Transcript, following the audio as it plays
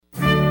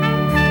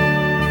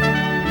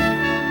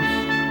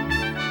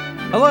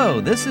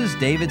Hello, this is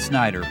David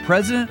Snyder,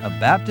 President of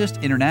Baptist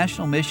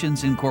International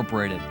Missions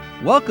Incorporated,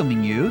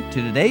 welcoming you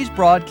to today's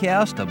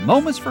broadcast of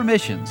Moments for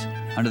Missions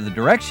under the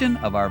direction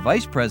of our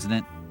Vice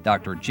President,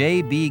 Dr.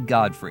 J.B.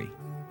 Godfrey.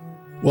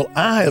 Well,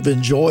 I have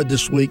enjoyed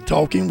this week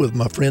talking with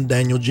my friend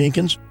Daniel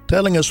Jenkins,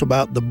 telling us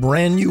about the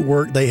brand new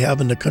work they have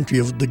in the country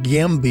of the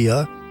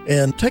Gambia.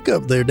 And take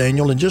up there,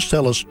 Daniel, and just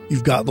tell us,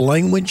 you've got the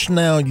language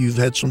now, you've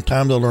had some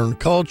time to learn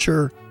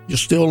culture, you're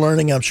still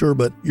learning, I'm sure,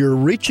 but you're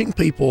reaching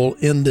people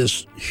in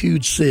this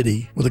huge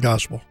city with the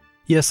gospel.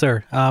 Yes,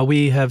 sir.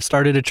 We have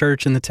started a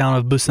church in the town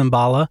of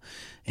Busumbala,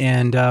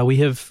 and we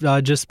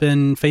have just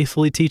been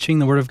faithfully teaching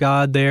the Word of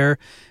God there.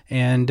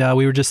 And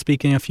we were just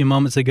speaking a few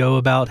moments ago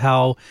about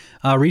how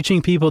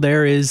reaching people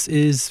there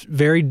is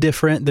very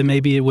different than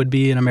maybe it would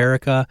be in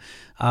America.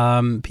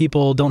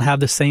 People don't have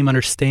the same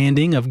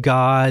understanding of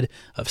God,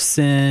 of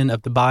sin,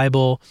 of the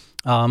Bible.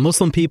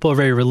 Muslim people are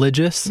very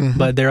religious,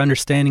 but their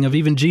understanding of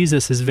even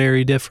Jesus is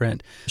very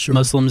different. Sure.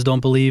 Muslims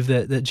don't believe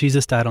that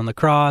Jesus died on the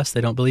cross.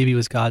 They don't believe he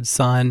was God's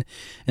son.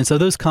 And so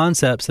those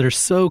concepts that are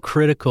so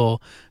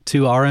critical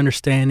to our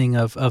understanding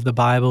of the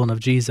Bible and of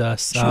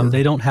Jesus, Sure.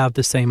 they don't have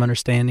the same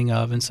understanding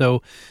of. And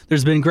so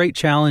there's been great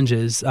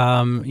challenges,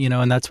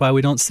 and that's why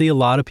we don't see a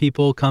lot of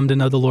people come to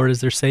know the Lord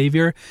as their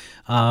Savior.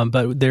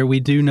 But there we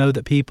do know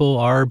that people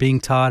are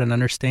being taught and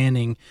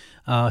understanding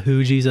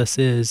who Jesus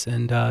is.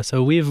 And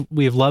so we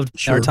have loved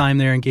Sure. our time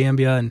there in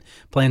Gambia and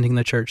planting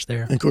the church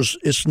there. And of course,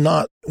 it's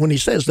not, when he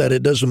says that,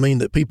 it doesn't mean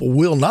that people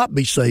will not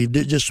be saved.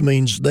 It just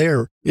means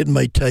it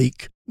may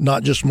take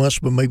not just months,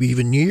 but maybe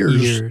even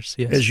years,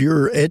 yes. as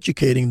you're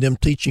educating them,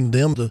 teaching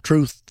them the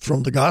truth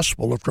from the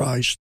gospel of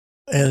Christ.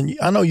 And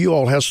I know you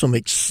all have some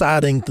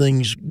exciting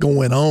things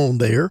going on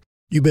there.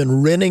 You've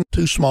been renting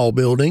 2 small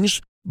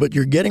buildings, but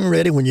you're getting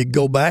ready when you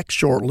go back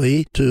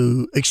shortly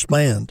to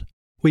expand.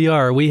 We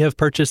are. We have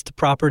purchased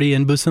property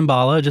in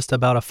Busumbala, just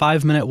about a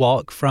 5-minute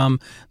walk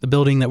from the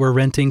building that we're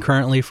renting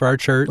currently for our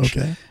church.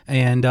 Okay.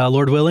 And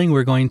Lord willing,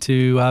 we're going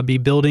to be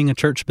building a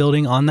church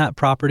building on that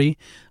property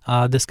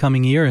this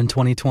coming year in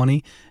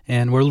 2020.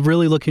 And we're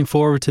really looking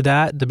forward to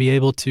that, to be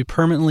able to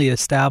permanently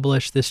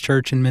establish this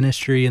church and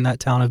ministry in that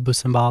town of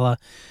Busumbala.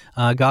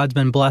 God's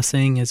been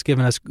blessing, has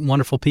given us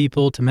wonderful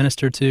people to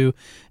minister to,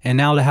 and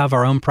now to have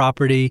our own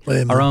property,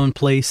 Amen. our own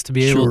place to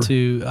be able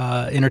to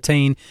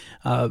entertain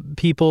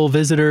people,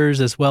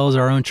 visitors, as well as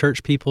our own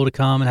church people to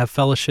come and have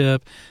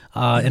fellowship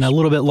in a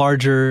little bit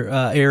larger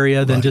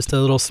area than just a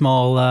little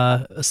small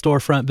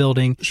storefront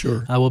building.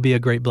 Sure. Will be a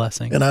great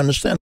blessing. And I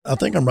understand, I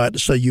think I'm right to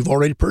say you've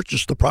already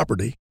purchased the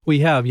property.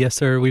 We have, yes,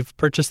 sir. We've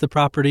purchased the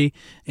property,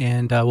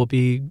 and we'll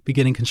be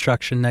beginning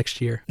construction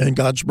next year. And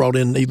God's brought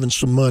in even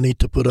some money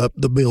to put up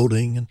the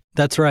building.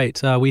 That's right.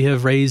 We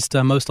have raised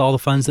most all the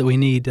funds that we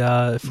need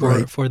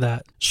for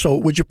that. So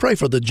would you pray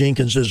for the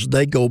Jenkins as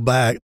they go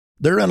back?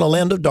 They're in a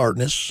land of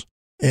darkness,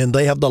 and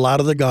they have the light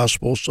of the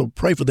gospel, so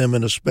pray for them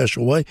in a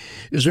special way.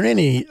 Is there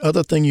any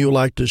other thing you'd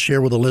like to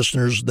share with the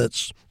listeners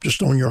that's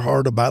just on your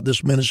heart about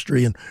this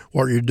ministry and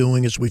what you're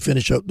doing as we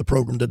finish up the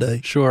program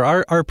today? Sure.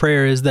 Our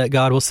prayer is that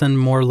God will send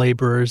more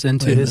laborers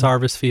into Amen. His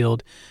harvest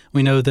field.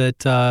 We know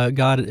that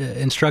God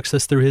instructs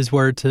us through His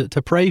Word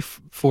to pray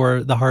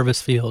for the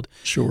harvest field.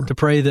 Sure. To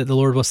pray that the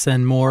Lord will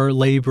send more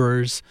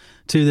laborers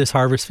to this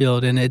harvest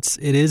field. And it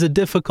is a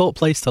difficult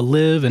place to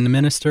live and to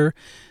minister.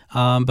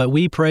 But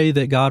we pray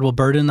that God will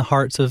burden the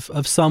hearts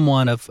of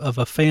someone, of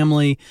a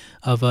family,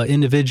 of an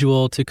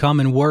individual to come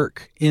and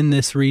work in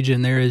this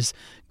region. There is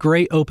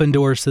great open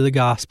doors to the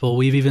gospel.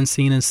 We've even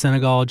seen in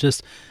Senegal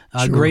just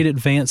great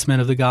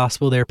advancement of the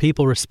gospel there,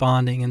 people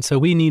responding. And so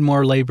we need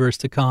more laborers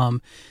to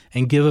come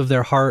and give of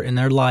their heart and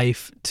their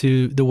life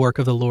to the work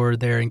of the Lord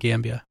there in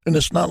Gambia. And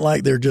it's not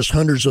like there are just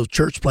hundreds of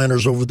church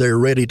planters over there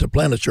ready to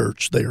plant a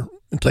church there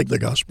and take the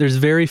gospel. There's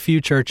very few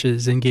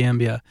churches in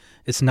Gambia.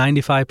 It's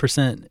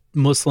 95%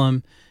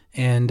 Muslim,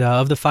 and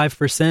of the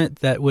 5%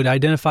 that would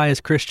identify as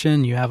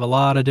Christian, you have a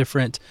lot of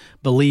different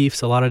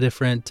beliefs, a lot of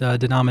different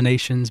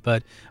denominations,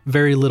 but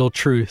very little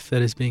truth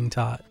that is being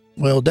taught.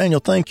 Well, Daniel,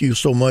 thank you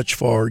so much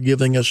for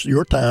giving us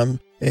your time,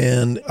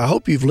 and I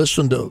hope you've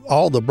listened to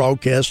all the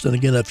broadcasts. And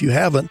again, if you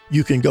haven't,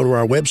 you can go to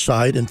our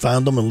website and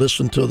find them and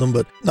listen to them.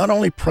 But not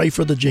only pray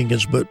for the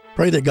Jenkins, but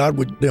pray that God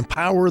would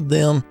empower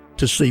them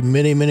to see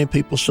many, many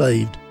people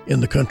saved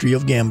in the country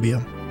of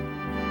Gambia.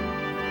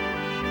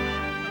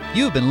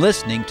 You've been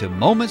listening to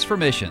Moments for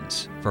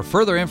Missions. For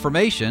further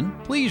information,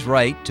 please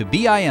write to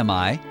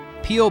BIMI,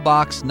 P.O.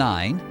 Box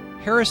 9,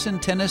 Harrison,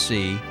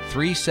 Tennessee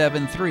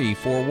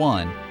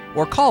 37341,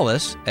 or call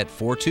us at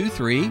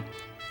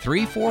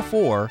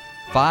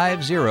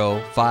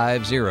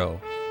 423-344-5050.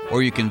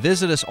 Or you can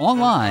visit us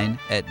online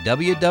at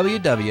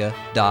www.bimi.org.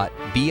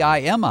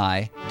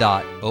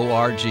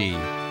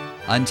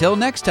 Until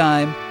next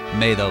time,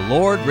 may the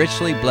Lord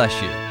richly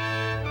bless you.